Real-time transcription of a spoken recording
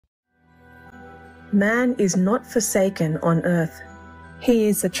Man is not forsaken on earth. He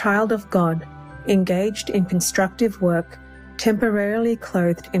is a child of God, engaged in constructive work, temporarily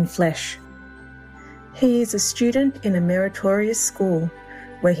clothed in flesh. He is a student in a meritorious school,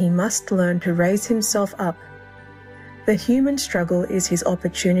 where he must learn to raise himself up. The human struggle is his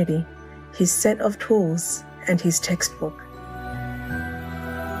opportunity, his set of tools, and his textbook.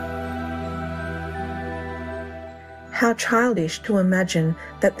 How childish to imagine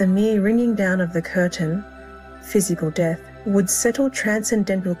that the mere ringing down of the curtain, physical death, would settle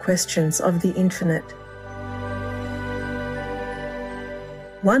transcendental questions of the infinite.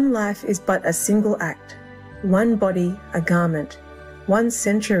 One life is but a single act, one body a garment, one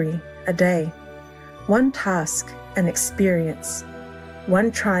century a day, one task an experience,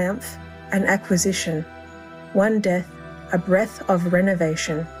 one triumph an acquisition, one death a breath of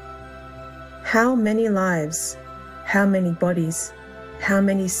renovation. How many lives, how many bodies, how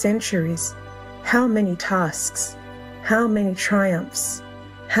many centuries, how many tasks, how many triumphs,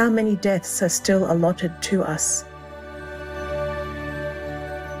 how many deaths are still allotted to us?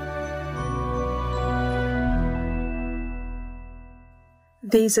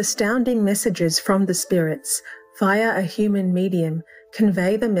 These astounding messages from the spirits via a human medium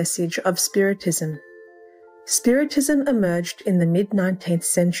convey the message of Spiritism. Spiritism emerged in the mid-19th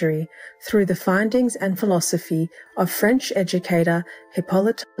century through the findings and philosophy of French educator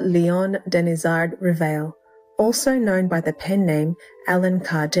Hippolyte Léon Denisard Rivail, also known by the pen name Allan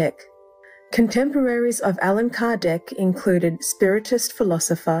Kardec. Contemporaries of Allan Kardec included Spiritist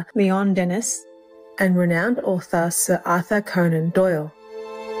philosopher Leon Denis and renowned author Sir Arthur Conan Doyle.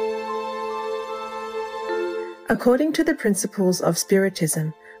 According to the principles of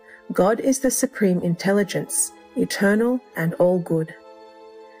Spiritism, God is the supreme intelligence, eternal and all good.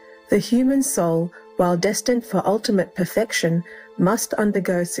 The human soul, while destined for ultimate perfection, must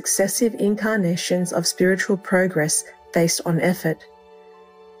undergo successive incarnations of spiritual progress based on effort.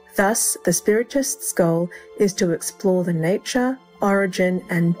 Thus, the Spiritist's goal is to explore the nature, origin,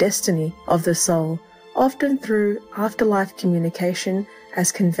 and destiny of the soul, often through afterlife communication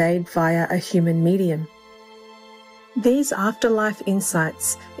as conveyed via a human medium. These afterlife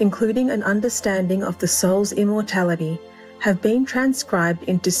insights, including an understanding of the soul's immortality, have been transcribed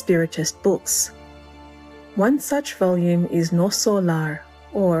into Spiritist books. One such volume is No Solar,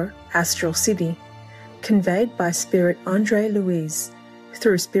 or Astral City, conveyed by Spirit André Louise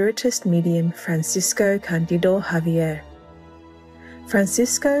through Spiritist medium Francisco Cândido Xavier.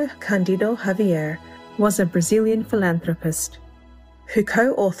 Francisco Cândido Xavier was a Brazilian philanthropist who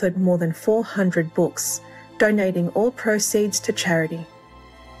co-authored more than 400 books, donating all proceeds to charity.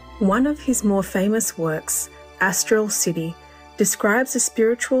 One of his more famous works, Astral City, describes a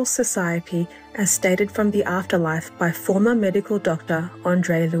spiritual society as stated from the afterlife by former medical doctor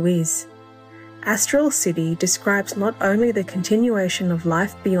André Louise. Astral City describes not only the continuation of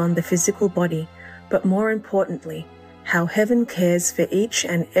life beyond the physical body, but more importantly, how heaven cares for each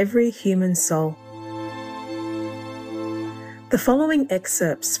and every human soul. The following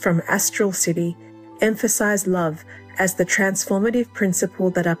excerpts from Astral City emphasize love as the transformative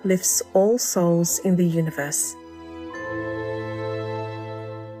principle that uplifts all souls in the universe.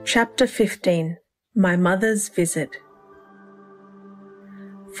 Chapter 15. My Mother's Visit.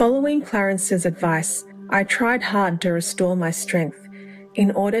 Following Clarence's advice, I tried hard to restore my strength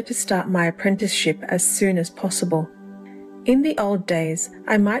in order to start my apprenticeship as soon as possible. In the old days,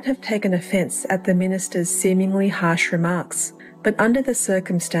 I might have taken offense at the minister's seemingly harsh remarks, but under the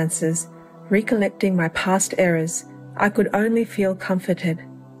circumstances, recollecting my past errors, I could only feel comforted.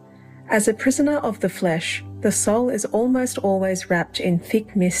 As a prisoner of the flesh, the soul is almost always wrapped in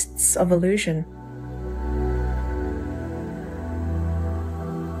thick mists of illusion.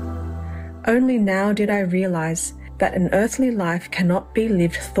 Only now did I realize that an earthly life cannot be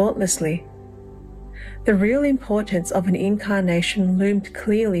lived thoughtlessly. The real importance of an incarnation loomed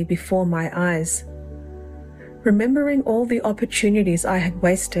clearly before my eyes. Remembering all the opportunities I had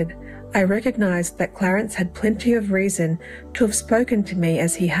wasted, I recognized that Clarence had plenty of reason to have spoken to me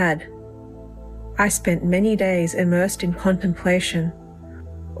as he had. I spent many days immersed in contemplation,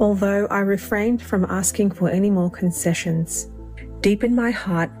 although I refrained from asking for any more concessions. Deep in my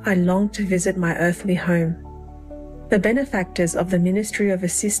heart, I longed to visit my earthly home. The benefactors of the Ministry of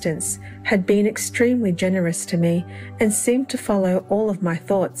Assistance had been extremely generous to me and seemed to follow all of my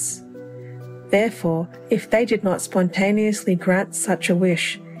thoughts. Therefore, if they did not spontaneously grant such a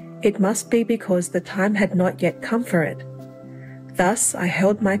wish, it must be because the time had not yet come for it. Thus I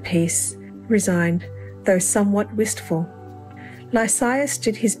held my peace, resigned, though somewhat wistful. Lysias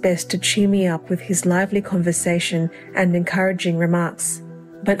did his best to cheer me up with his lively conversation and encouraging remarks,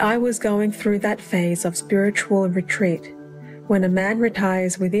 But I was going through that phase of spiritual retreat when a man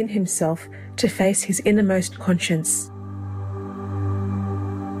retires within himself to face his innermost conscience.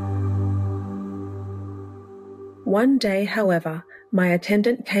 One day, however, my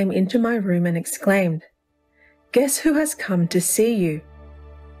attendant came into my room and exclaimed, "Guess who has come to see you?"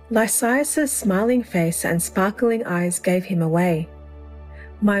 Lysias's smiling face and sparkling eyes gave him away.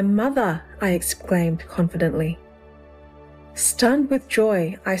 "My mother," I exclaimed confidently. Stunned with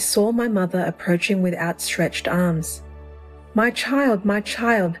joy, I saw my mother approaching with outstretched arms. my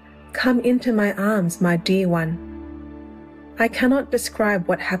child, come into my arms, my dear one." I cannot describe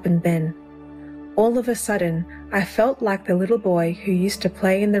what happened then. All of a sudden, I felt like the little boy who used to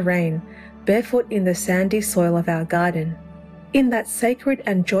play in the rain, barefoot in the sandy soil of our garden. In that sacred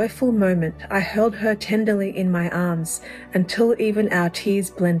and joyful moment, I held her tenderly in my arms until even our tears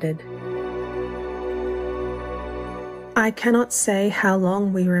blended. I cannot say how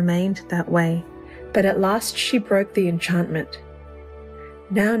long we remained that way, but at last she broke the enchantment.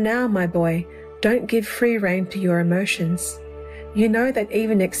 Now, my boy, don't give free rein to your emotions. You know that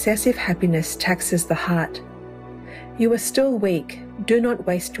even excessive happiness taxes the heart. You are still weak. Do not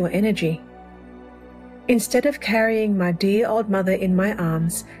waste your energy." Instead of carrying my dear old mother in my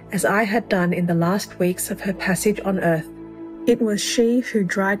arms, as I had done in the last weeks of her passage on earth, it was she who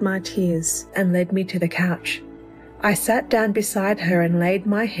dried my tears and led me to the couch. I sat down beside her and laid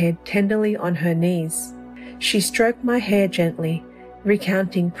my head tenderly on her knees. She stroked my hair gently,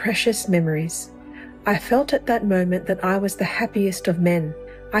 recounting precious memories. I felt at that moment that I was the happiest of men.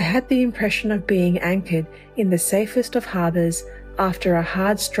 I had the impression of being anchored in the safest of harbours after a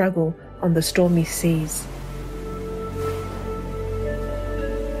hard struggle on the stormy seas.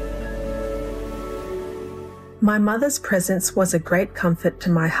 My mother's presence was a great comfort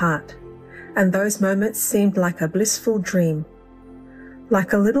to my heart, and those moments seemed like a blissful dream.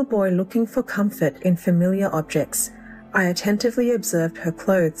 Like a little boy looking for comfort in familiar objects, I attentively observed her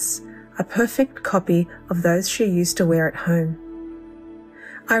clothes, a perfect copy of those she used to wear at home.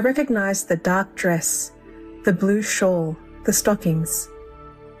 I recognized the dark dress, the blue shawl, the stockings.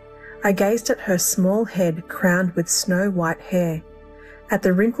 I gazed at her small head crowned with snow-white hair, at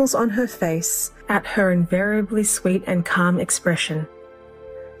the wrinkles on her face, at her invariably sweet and calm expression.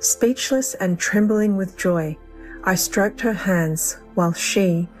 Speechless and trembling with joy, I stroked her hands while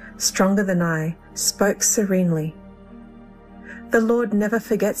she, stronger than I, spoke serenely. "The Lord never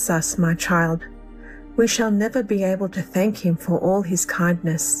forgets us, my child. We shall never be able to thank him for all his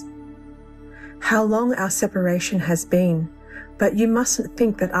kindness. How long our separation has been, but you mustn't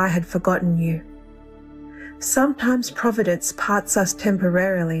think that I had forgotten you. Sometimes Providence parts us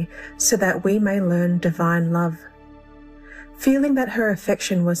temporarily so that we may learn divine love." Feeling that her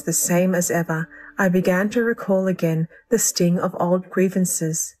affection was the same as ever, I began to recall again the sting of old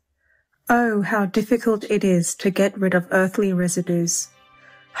grievances. Oh, how difficult it is to get rid of earthly residues.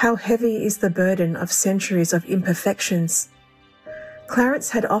 How heavy is the burden of centuries of imperfections.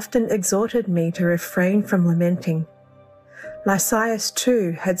 Clarence had often exhorted me to refrain from lamenting. Lysias,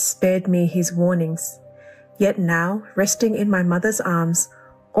 too, had spared me his warnings. Yet now, resting in my mother's arms,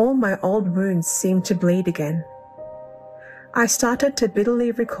 all my old wounds seemed to bleed again. I started to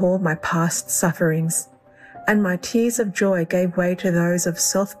bitterly recall my past sufferings, and my tears of joy gave way to those of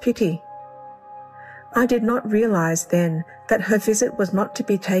self-pity. I did not realize then that her visit was not to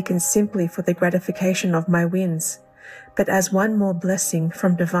be taken simply for the gratification of my whims, but as one more blessing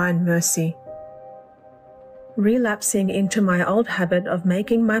from divine mercy. Relapsing into my old habit of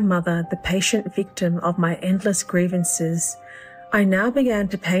making my mother the patient victim of my endless grievances, I now began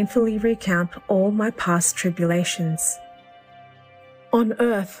to painfully recount all my past tribulations. On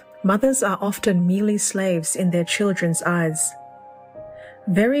earth, mothers are often merely slaves in their children's eyes.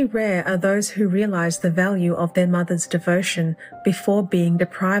 Very rare are those who realize the value of their mother's devotion before being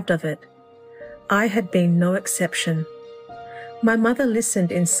deprived of it. I had been no exception. My mother listened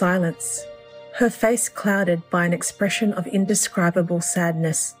in silence, her face clouded by an expression of indescribable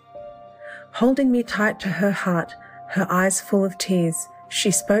sadness. Holding me tight to her heart, her eyes full of tears,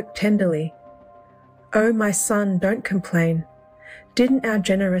 she spoke tenderly. "Oh, my son, don't complain. Didn't our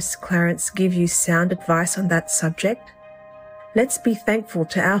generous Clarence give you sound advice on that subject? Let's be thankful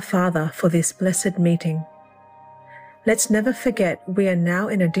to our Father for this blessed meeting. Let's never forget we are now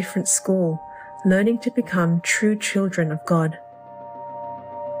in a different school, learning to become true children of God."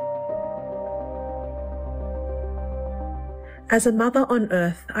 As a mother on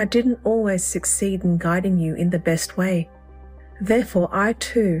earth, I didn't always succeed in guiding you in the best way. Therefore, I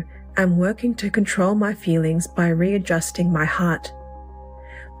too am working to control my feelings by readjusting my heart.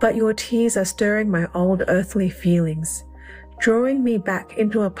 But your tears are stirring my old earthly feelings. drawing me back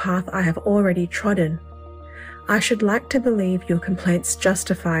into a path I have already trodden. I should like to believe your complaints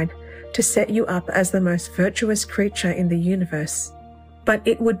justified to set you up as the most virtuous creature in the universe, but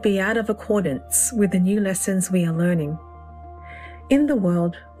it would be out of accordance with the new lessons we are learning. In the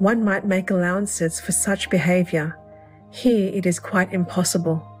world, one might make allowances for such behavior. Here it is quite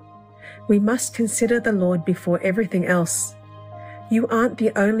impossible. We must consider the Lord before everything else. You aren't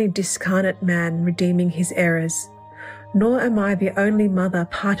the only discarnate man redeeming his errors, nor am I the only mother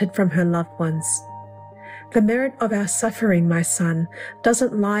parted from her loved ones. The merit of our suffering, my son,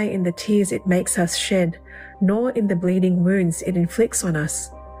 doesn't lie in the tears it makes us shed, nor in the bleeding wounds it inflicts on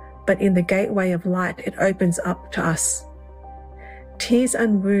us, but in the gateway of light it opens up to us. Tears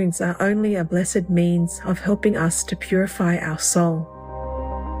and wounds are only a blessed means of helping us to purify our soul.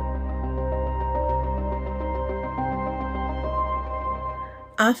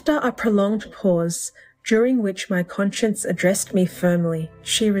 After a prolonged pause, during which my conscience addressed me firmly,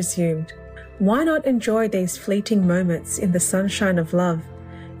 she resumed, "Why not enjoy these fleeting moments in the sunshine of love,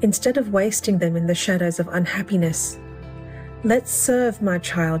 instead of wasting them in the shadows of unhappiness? Let's serve, my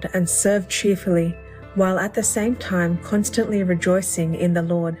child, and serve cheerfully, while at the same time constantly rejoicing in the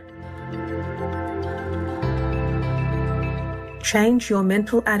Lord." Change your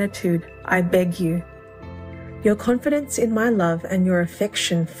mental attitude, I beg you. Your confidence in my love and your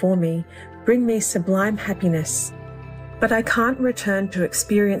affection for me bring me sublime happiness, but I can't return to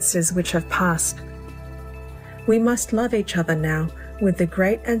experiences which have passed. We must love each other now with the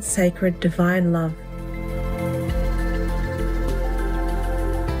great and sacred divine love.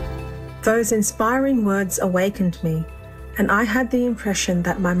 Those inspiring words awakened me, and I had the impression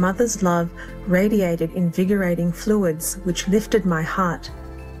that my mother's love radiated invigorating fluids which lifted my heart.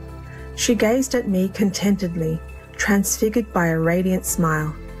 She gazed at me contentedly, transfigured by a radiant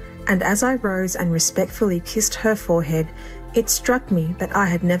smile, and as I rose and respectfully kissed her forehead, it struck me that I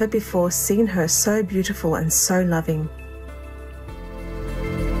had never before seen her so beautiful and so loving.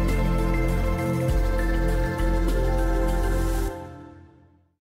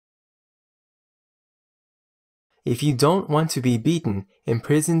 If you don't want to be beaten,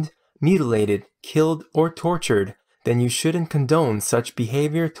 imprisoned, mutilated, killed, or tortured, then you shouldn't condone such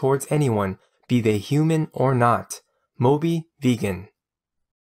behavior towards anyone, be they human or not. Moby Vegan.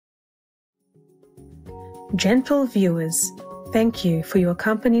 Gentle viewers, thank you for your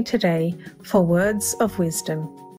company today for Words of Wisdom.